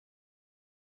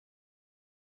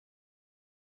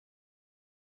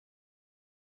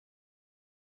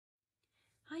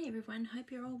Hi everyone,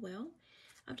 hope you're all well.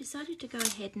 I've decided to go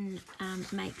ahead and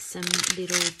make some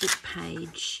little book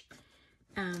page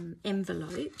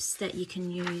envelopes that you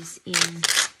can use in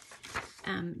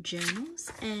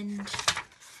journals, and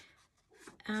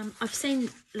I've seen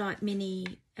like many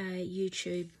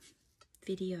YouTube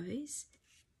videos,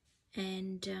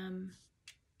 and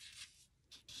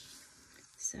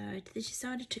so I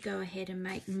decided to go ahead and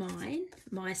make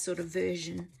my sort of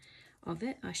version of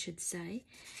it, I should say.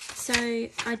 So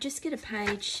I just get a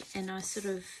page and I sort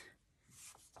of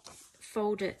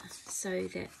fold it so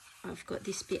that I've got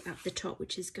this bit up the top,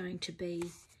 which is going to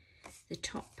be the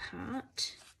top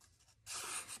part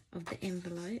of the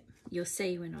envelope. You'll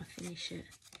see when I finish it.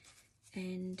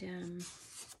 And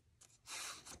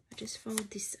I just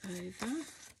fold this over.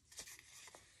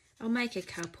 I'll make a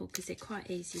couple because they're quite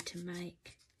easy to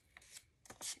make.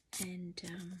 And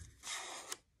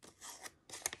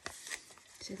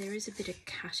so there is a bit of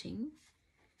cutting.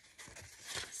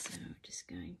 So I'm just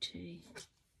going to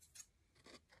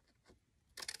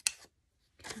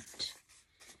cut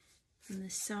from the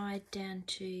side down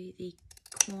to the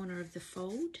corner of the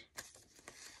fold.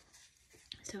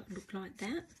 So it'll look like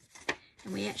that.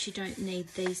 And we actually don't need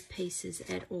these pieces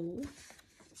at all.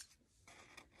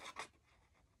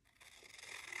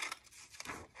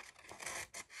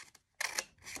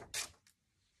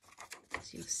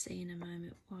 As you'll see in a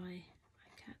moment why I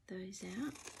cut those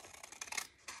out.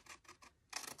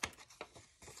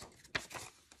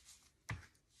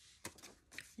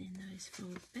 Then those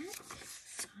fold back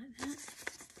like that.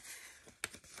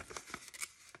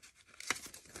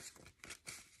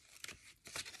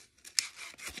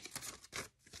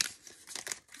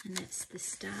 And that's the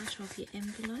start of your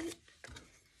envelope.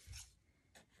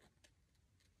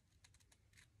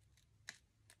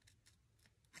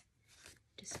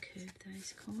 Just curve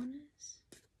those corners.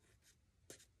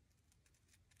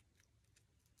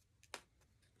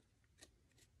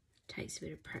 Takes a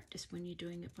bit of practice when you're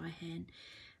doing it by hand.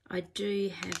 I do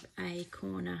have a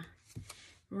corner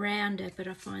rounder, but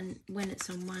I find when it's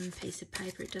on one piece of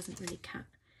paper it doesn't really cut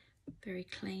very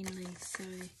cleanly. So,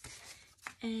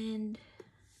 and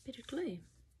a bit of glue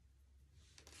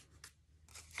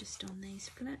just on these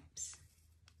flaps.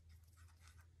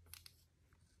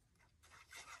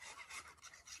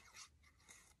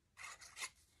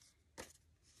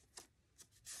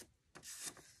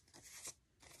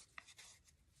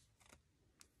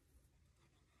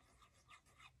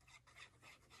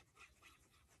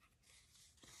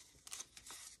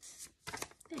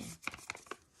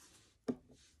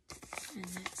 And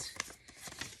that's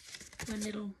one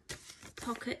little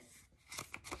pocket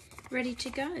ready to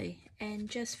go. And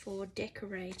just for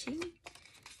decorating,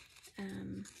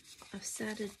 I've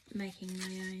started making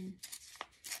my own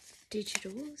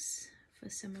digitals for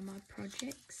some of my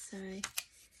projects, so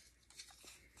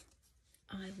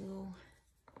I will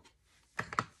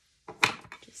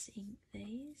just ink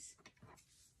these.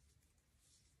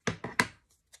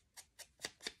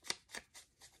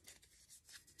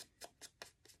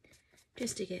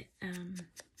 Just to get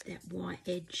that white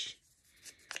edge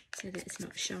so that it's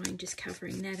not showing, just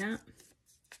covering that up.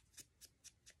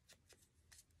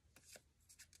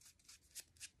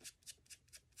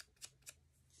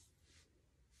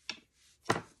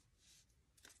 Put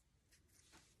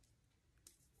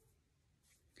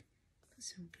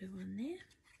some glue on there.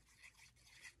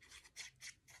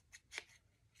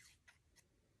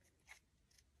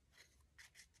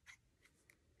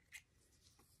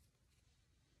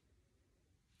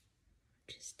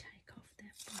 Just take off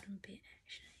that bottom bit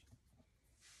actually.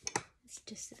 It's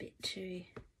just a bit too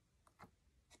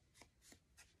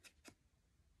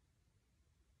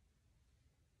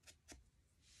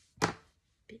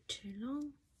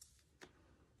long.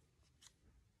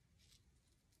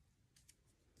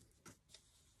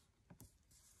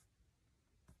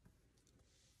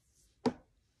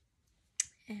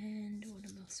 And what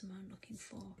else am I looking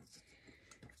for?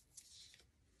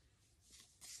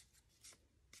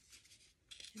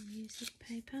 Music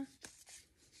paper.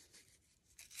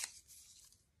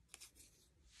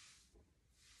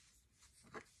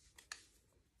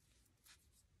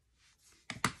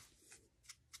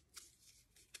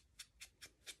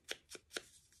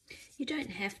 You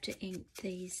don't have to ink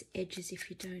these edges if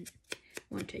you don't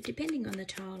want to, depending on the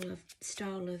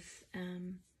style of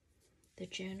the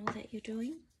journal that you're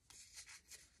doing.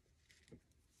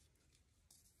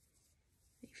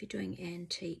 If you're doing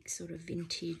antique, sort of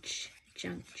vintage,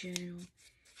 junk journal,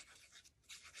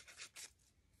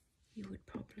 you would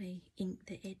probably ink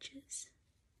the edges.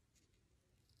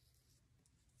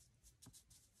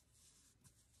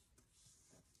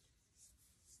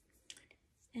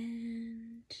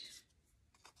 And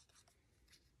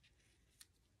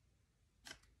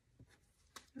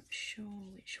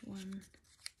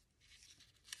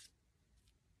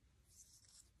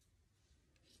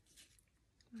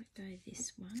Might go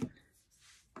this one.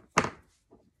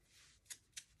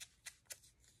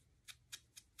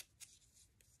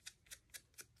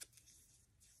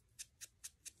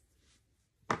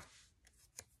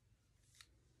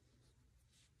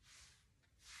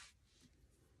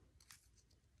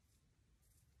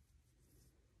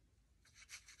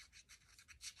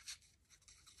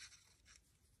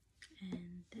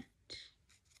 And that.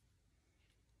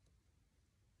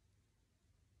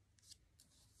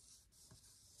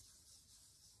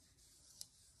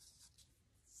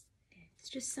 It's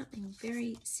just something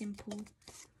very simple,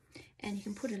 and you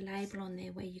can put a label on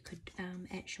there where you could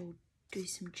actually do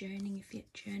some journaling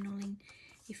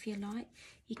if you like.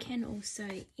 You can also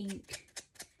ink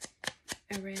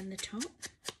around the top,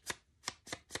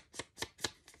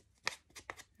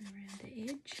 around the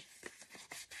edge.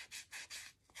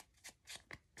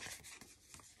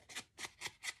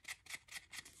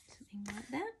 Something like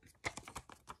that.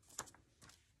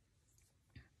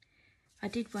 I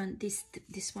did want this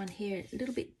one here, a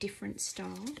little bit different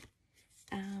style,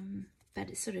 but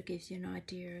it sort of gives you an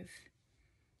idea of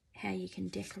how you can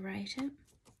decorate it.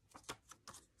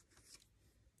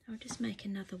 I'll just make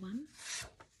another one.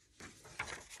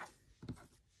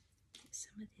 Get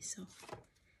some of this off.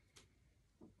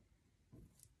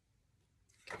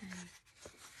 Okay,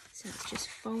 so it's just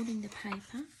folding the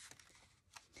paper.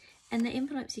 And the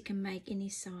envelopes you can make any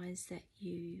size that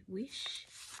you wish.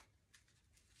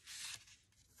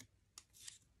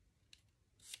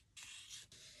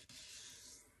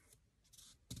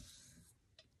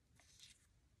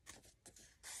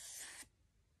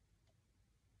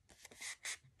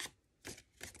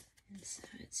 And so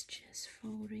it's just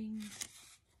folding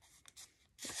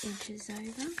the edges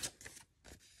over.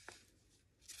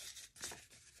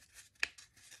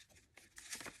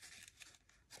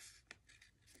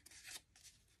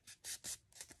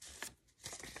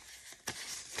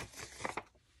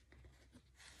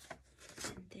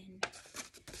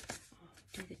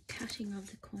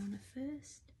 Of the corner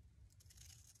first.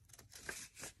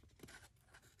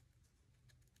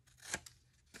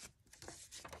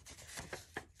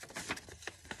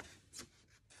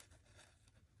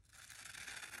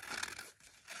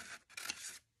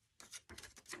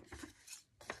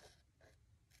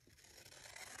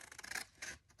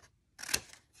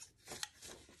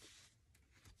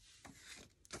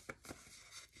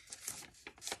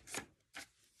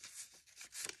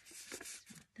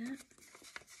 Like that.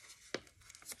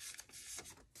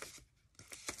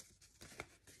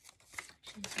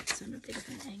 That's on a bit of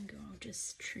an angle. I'll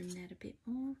just trim that a bit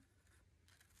more.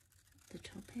 The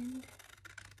top end.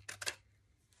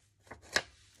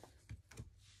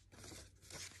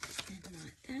 And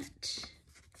like that.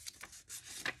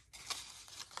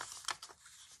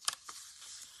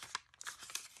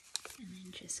 And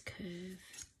then just curve.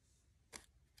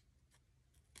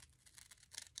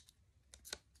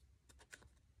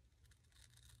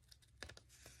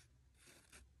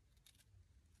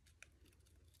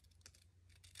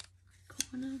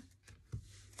 Corner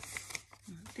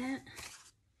like that,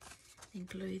 then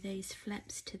glue these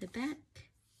flaps to the back.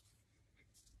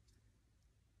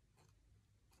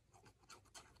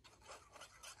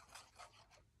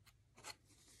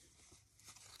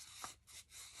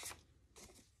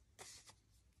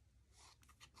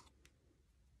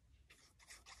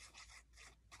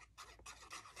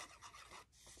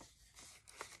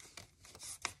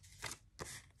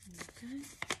 There we go.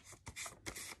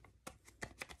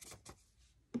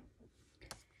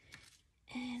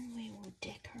 And we will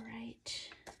decorate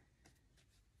a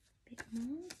bit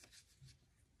more.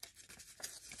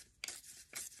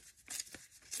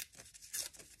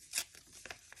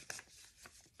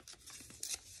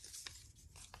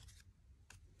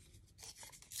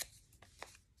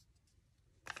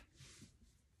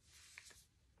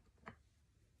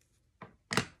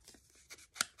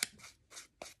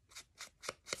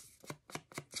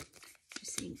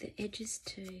 Just think the edges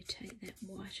to take that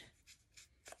white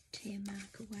tear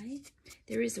mark away.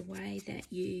 There is a way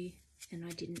that you, and I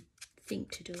didn't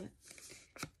think to do it,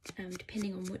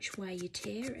 depending on which way you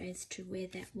tear as to where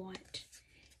that white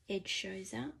edge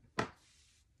shows up. You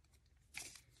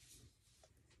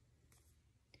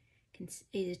can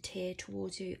either tear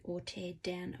towards you or tear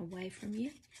down away from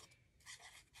you.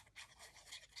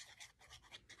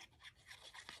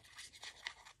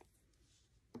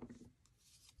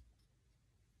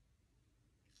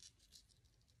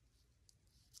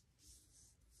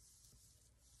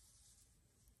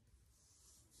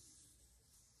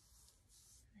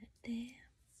 There.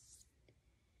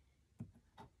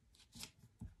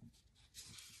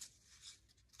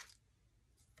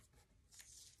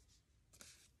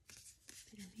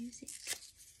 Bit of music.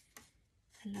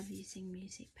 I love using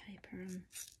music paper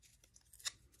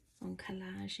on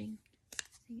collaging.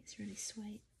 I think it's really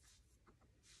sweet.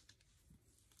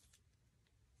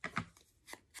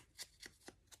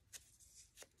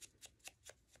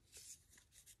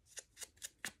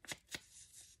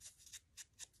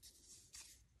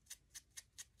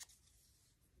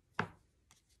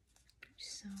 Which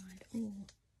side? Oh,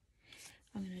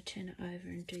 I'm going to turn it over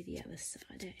and do the other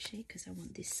side actually, because I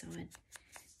want this side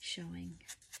showing.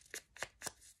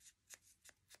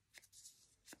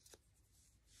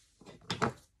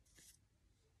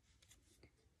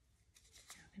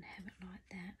 I'm going to have it like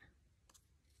that.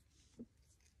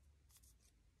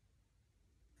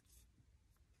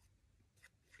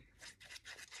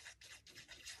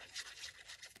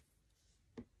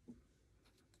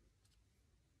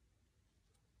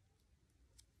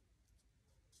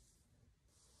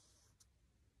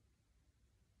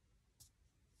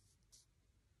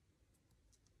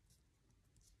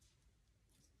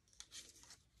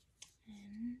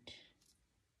 And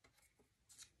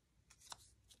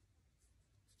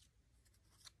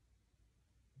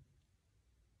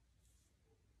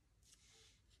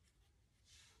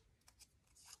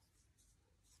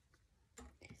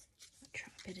I'll try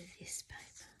a bit of this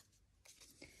paper.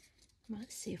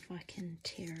 Might see if I can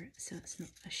tear it so it's not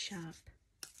a sharp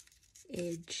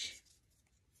edge.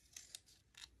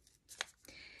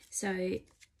 So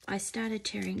I started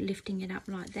lifting it up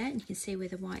like that, and you can see where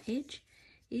the white edge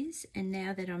is, and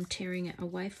now that I'm tearing it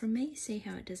away from me, see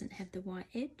how it doesn't have the white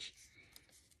edge?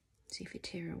 See if you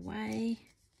tear away,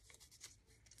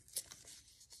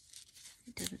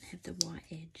 it doesn't have the white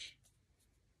edge.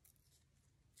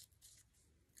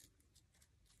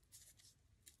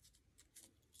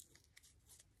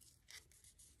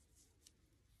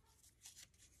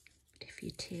 But if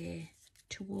you tear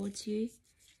towards you,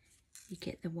 you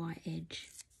get the white edge.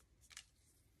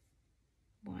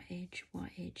 White edge,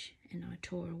 white edge, and I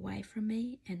tore away from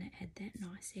me and it had that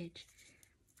nice edge.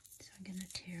 So I'm going to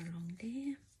tear along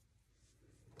there.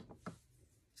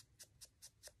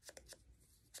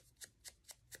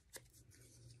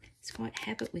 It's quite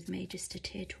habit with me just to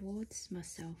tear towards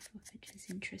myself, which is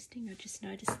interesting. I just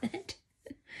noticed that.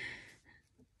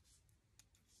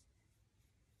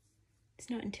 It's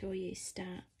not until you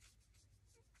start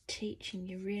teaching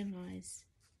you realise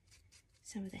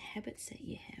some of the habits that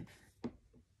you have.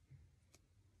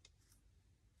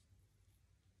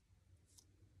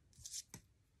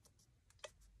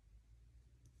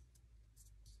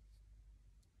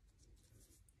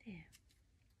 There.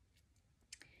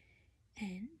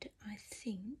 And I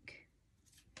think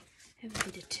I have a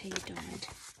bit of tea dyed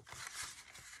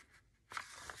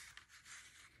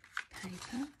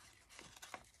paper.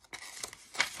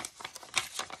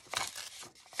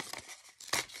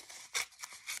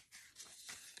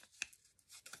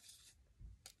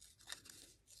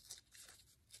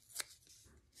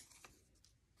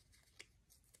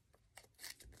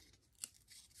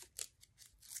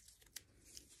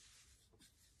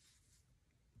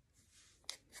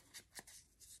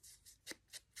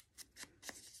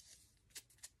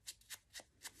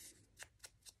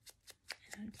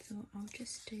 I thought I'll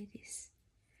just do this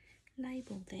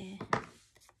label there.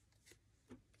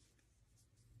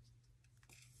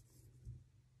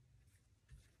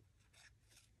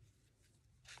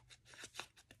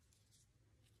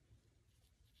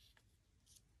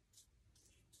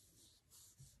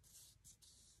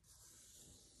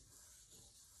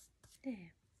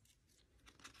 There.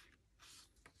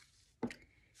 And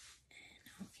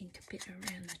I'll ink a bit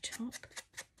around the top.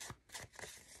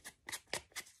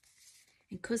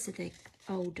 And because of the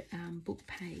old book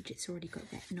page, it's already got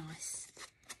that nice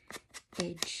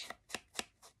edge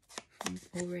from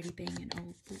already being an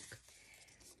old book.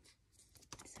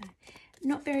 So,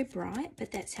 not very bright,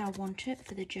 but that's how I want it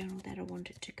for the journal that I want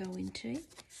it to go into.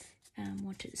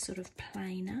 Want it sort of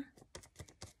plainer.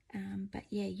 But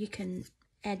yeah, you can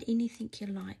add anything you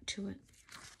like to it.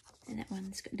 And that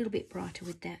one's got a little bit brighter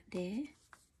with that there.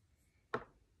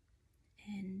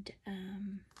 And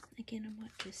again, I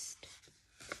might just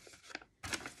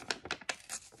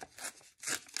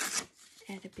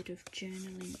add a bit of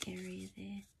journaling area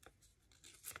there.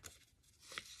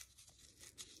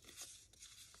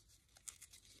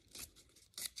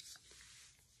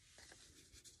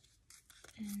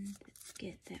 And let's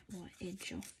get that white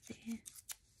edge off there.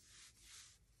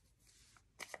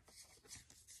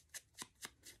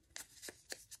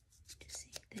 Just see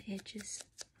the edges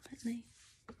lightly.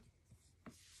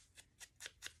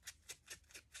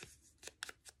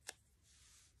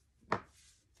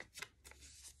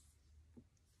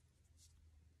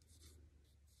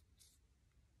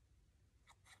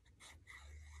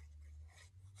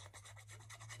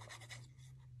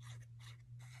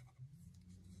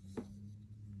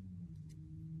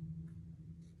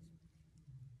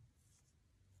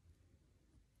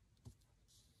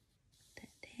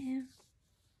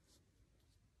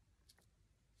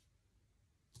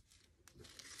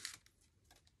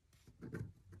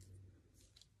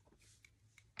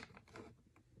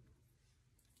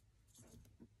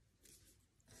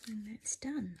 it's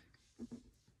done.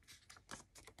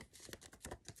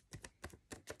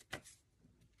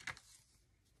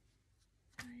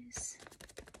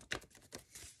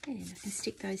 Yeah, and I can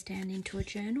stick those down into a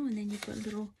journal, and then you've got a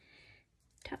little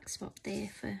tuck spot there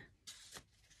for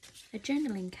a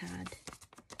journaling card.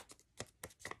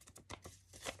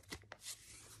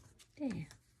 There.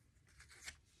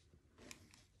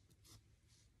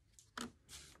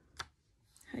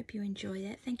 Hope you enjoy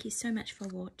that. Thank you so much for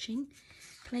watching.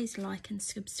 Please like and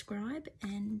subscribe,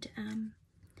 and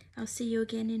I'll see you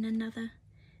again in another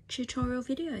tutorial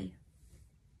video.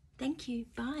 Thank you.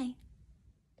 Bye.